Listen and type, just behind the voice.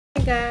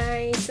Hi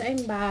guys,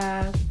 I'm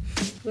back.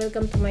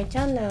 Welcome to my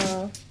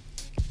channel.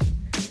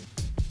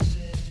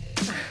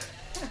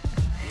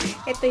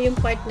 Ito yung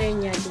partner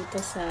niya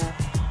dito sa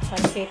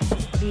Pancit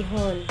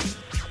Bihon.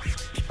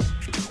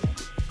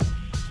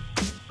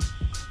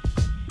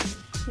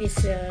 This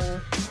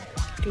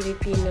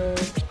Filipino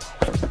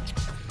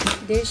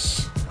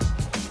dish.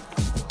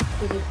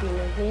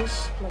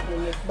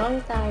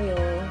 Mag-mukbang tayo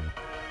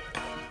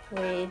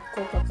with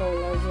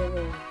Coca-Cola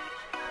Zero.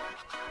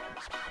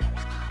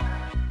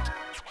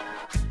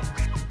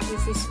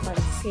 This is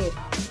Pancit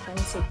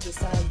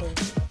Gisado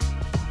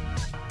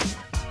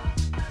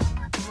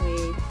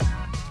with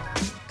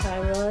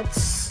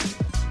carrots,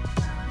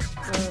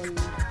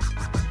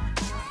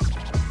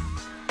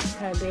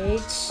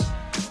 cabbage,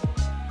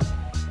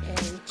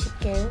 and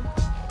chicken.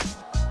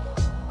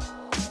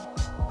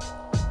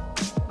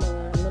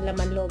 Mga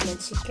laman loob ng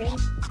chicken.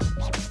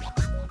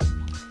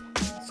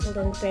 Salt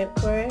and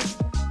pepper,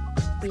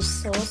 fish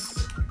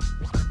sauce,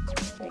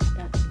 like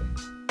that.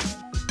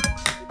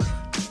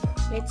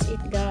 Let's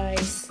eat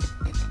guys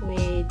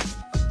with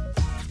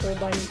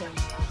tobanjang,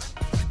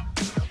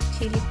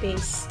 chili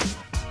paste.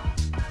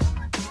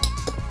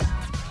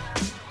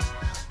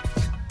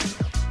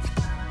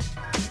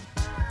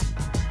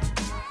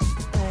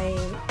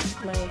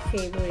 My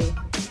favorite.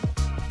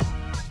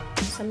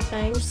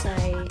 Sometimes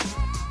I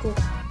cook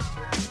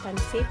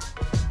pancit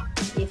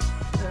if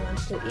I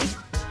want to eat.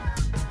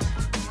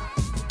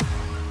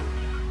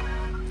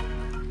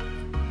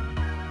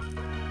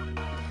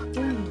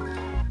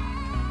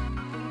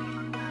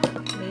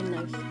 Very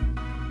nice.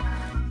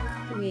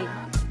 With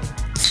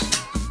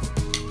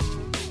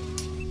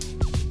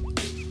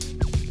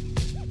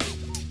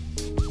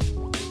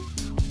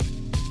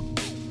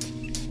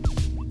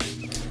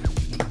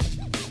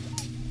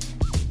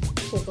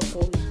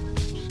Coca-Cola.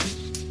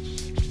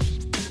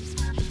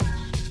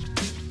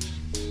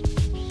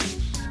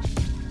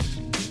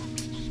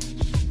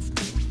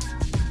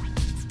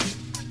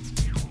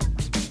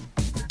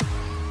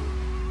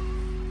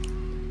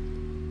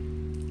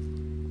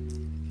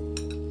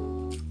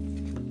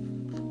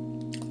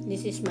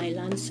 This is my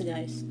lunch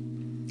guys.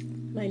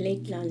 My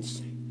late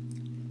lunch.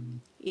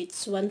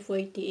 It's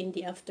 1:40 in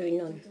the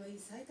afternoon.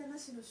 さいたま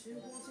市の集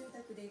合住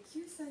宅で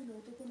9歳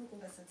の男の子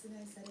が殺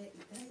害され遺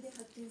体で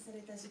発見さ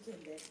れた事件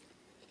で、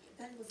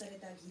逮捕され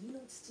た義理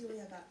の父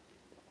親が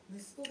息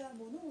子が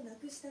物をな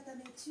くしたた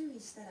め注意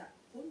したら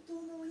本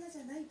当の親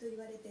じゃないと言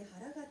われて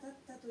腹が立っ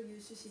たとい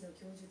う趣旨の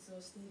供述を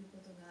している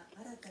ことが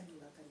新たに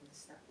分かりま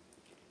した。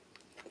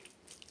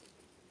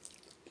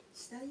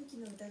死体遺棄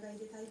の疑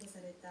いで逮捕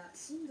された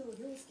新藤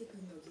亮介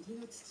君の義理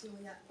の父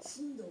親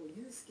新藤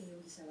祐介容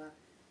疑者は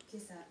今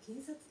朝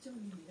検察庁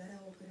に身柄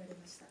を送られ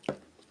ました。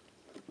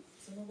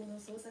その後の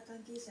捜査関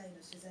係者への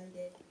取材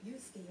で祐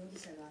介容疑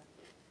者が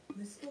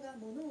息子が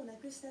物をな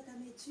くしたた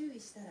め注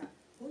意したら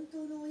本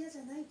当の親じ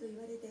ゃないと言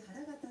われて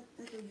腹が立っ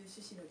たという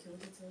趣旨の供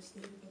述をし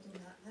ていること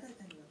が新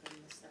たに分か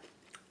りました。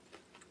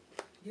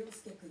亮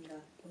介君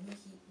がこの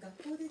日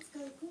学校で使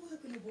う紅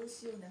白の帽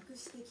子をなく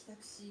して帰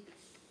宅し、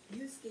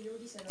祐介容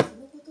疑者がそ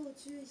のことを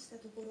注意した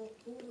ところ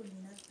口論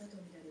になった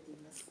とみられてい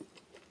ます。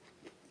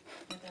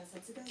また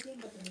殺害現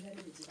場とみら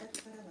れる自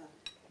宅からは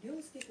亮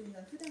介君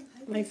が普段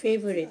履いている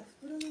靴が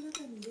袋の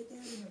中に入れて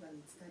あるのが見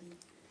つかり、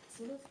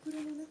その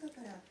袋の中か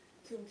ら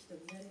凶器と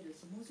みられる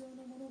紐状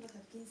のものが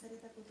発見され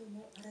たこと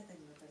も新た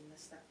に分かりま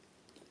した。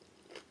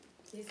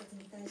警察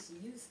に対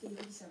し祐介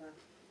容疑者は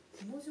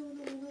紐状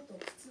のものと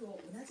靴を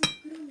同じ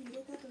袋に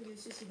入れたという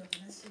趣旨の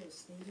話を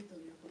していると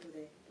いうこと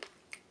で、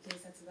警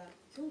察は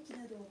凶器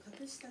などを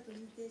隠したと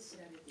みて調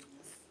べてい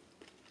ます。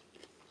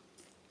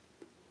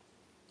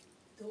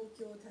東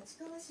京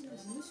立川市の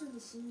事務所に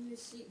侵入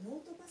し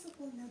ノートパソ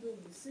コンなどを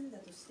盗ん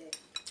だとして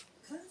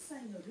関西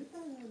のル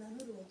パンを名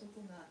乗る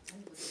男が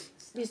逮捕されま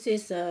した。 This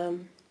is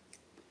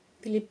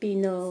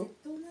Filipino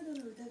窃盗など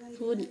の疑い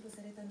で逮捕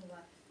されたの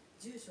は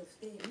住所不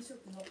定無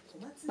職の小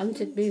松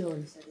Pancit 容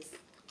Bihon. 疑者です。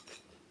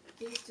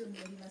警視庁に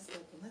よりますと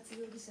小松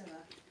容疑者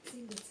は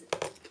先月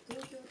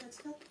東京立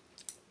川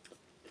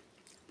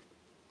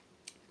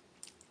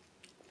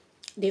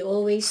We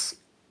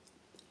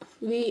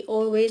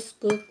always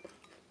cook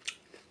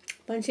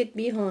Pancit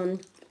Bihon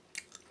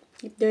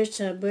if there's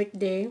a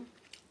birthday,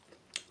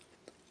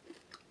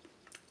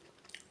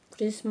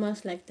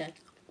 Christmas, like that.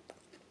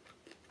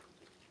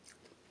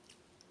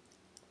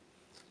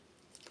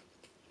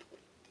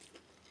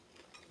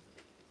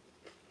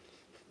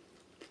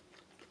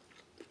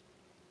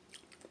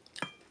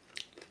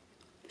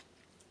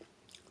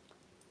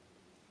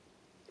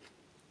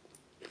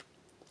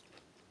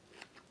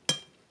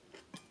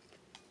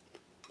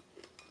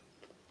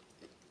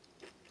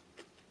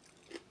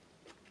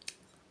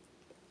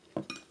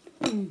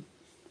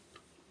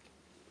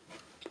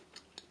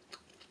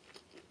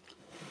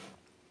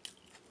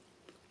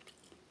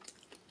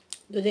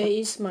 Today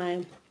is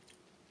my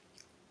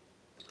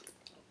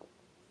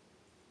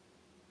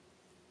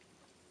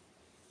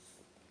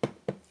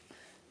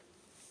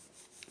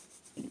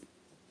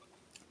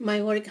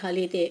work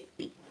holiday.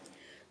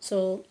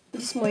 So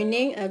this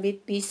morning a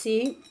bit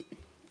busy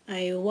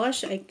I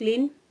wash, I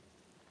clean.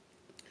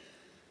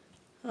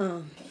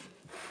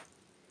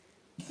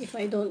 If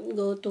I don't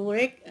go to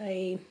work,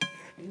 I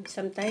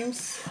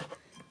sometimes,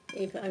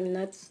 if I'm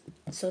not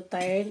so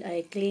tired,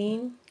 I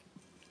clean.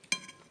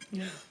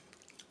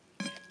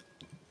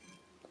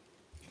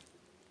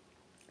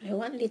 I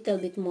want little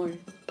bit more.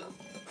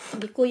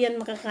 Hindi ko yan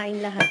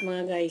makakain lahat,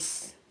 mga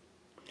guys.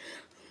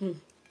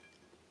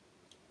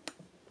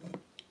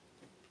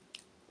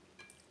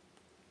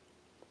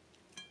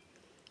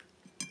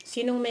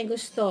 Sinong may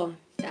gusto?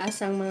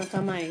 Taas ang mga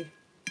kamay.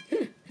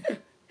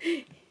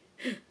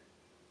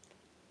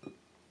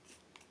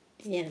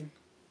 Yan.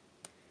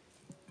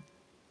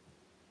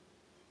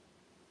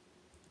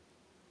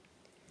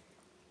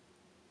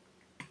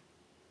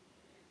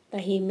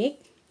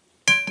 Tahimik.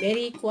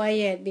 Very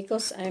quiet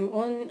because I'm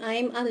alone.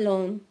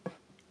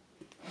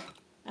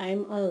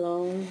 I'm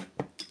alone.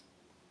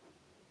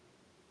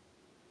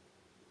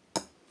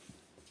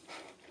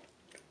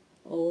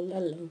 All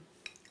alone.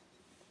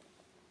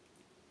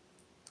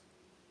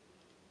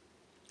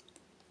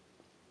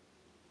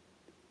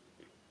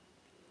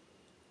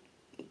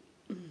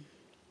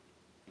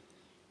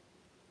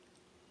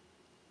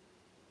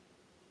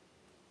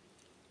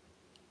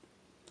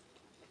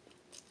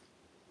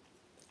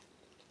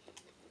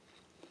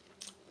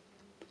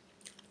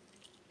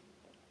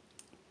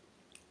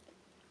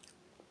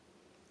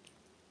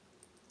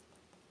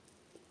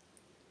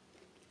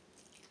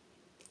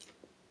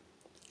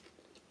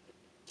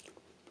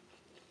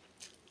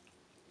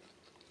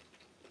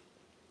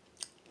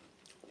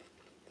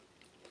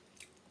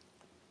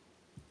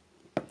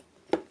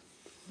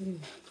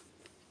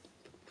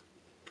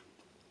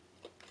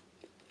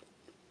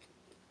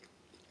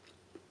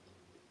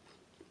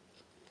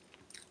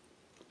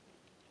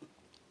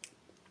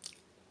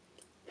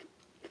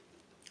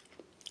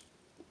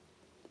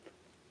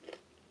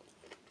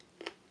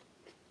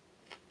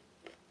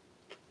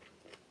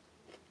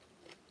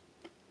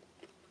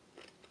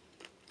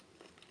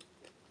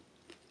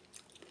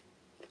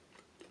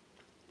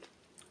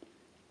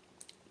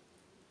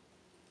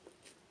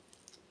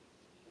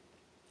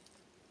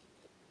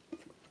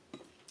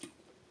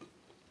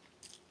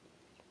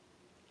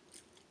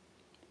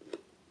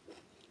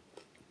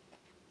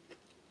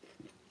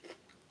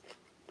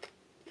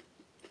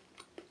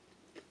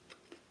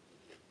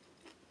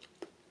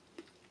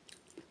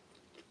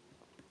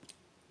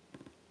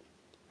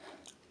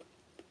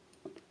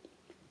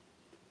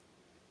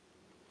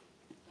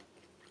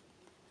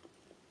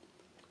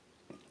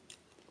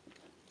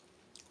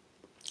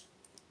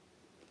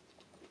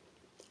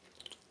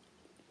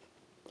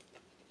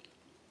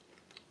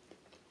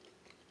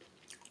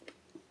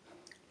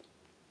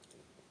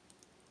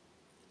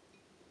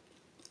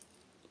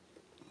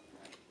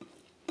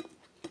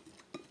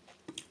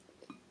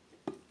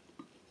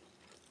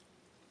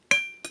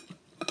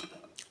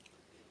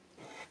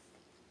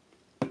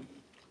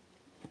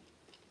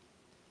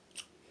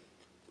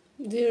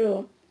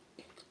 Zero.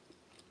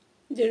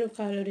 Zero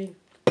calorie.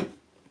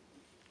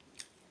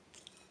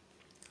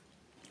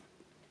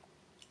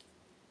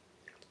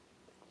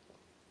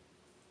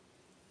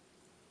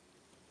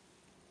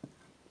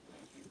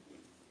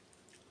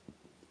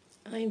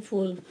 I'm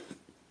full.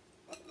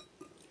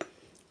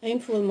 I'm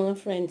full, mga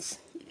friends.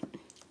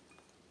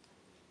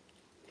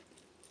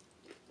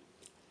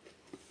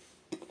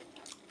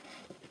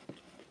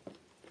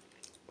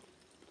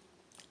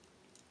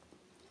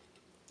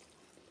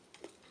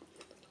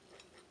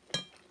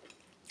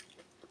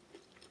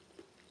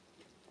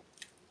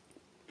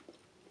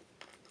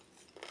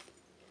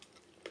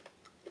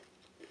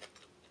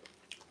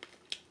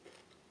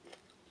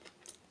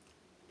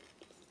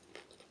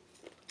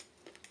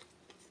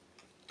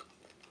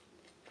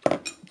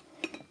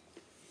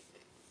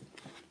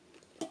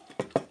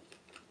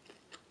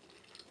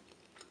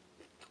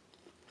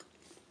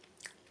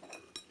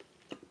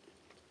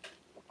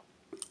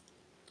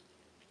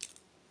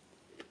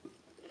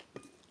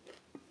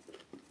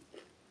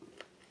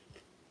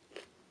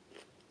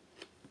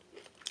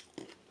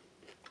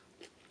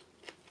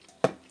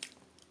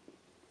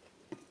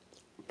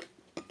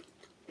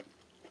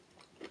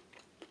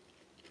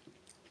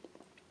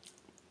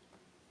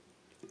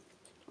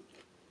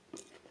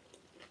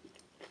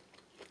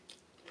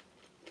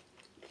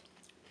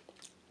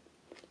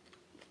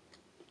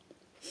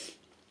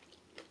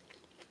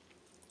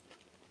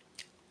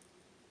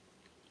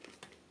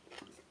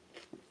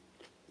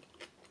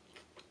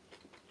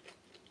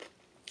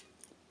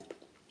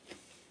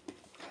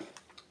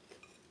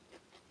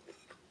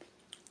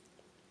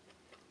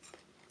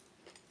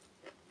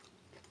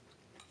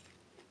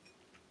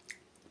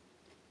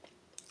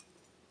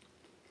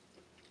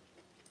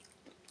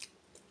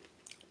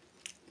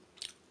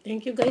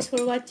 Thank you guys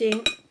for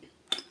watching.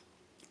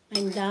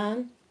 I'm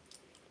done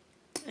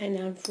and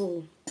I'm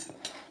full.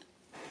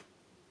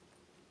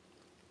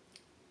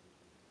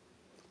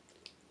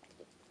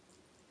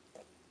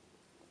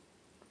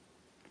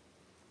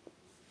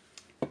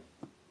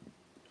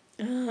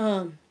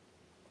 Ah,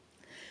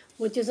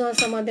 ごちそう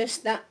さまで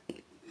した。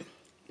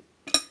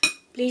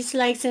Please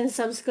like and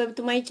subscribe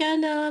to my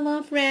channel,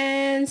 mga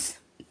friends.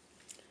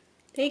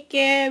 Take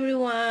care,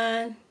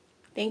 everyone.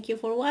 Thank you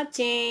for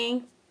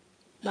watching.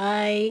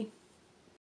 Bye.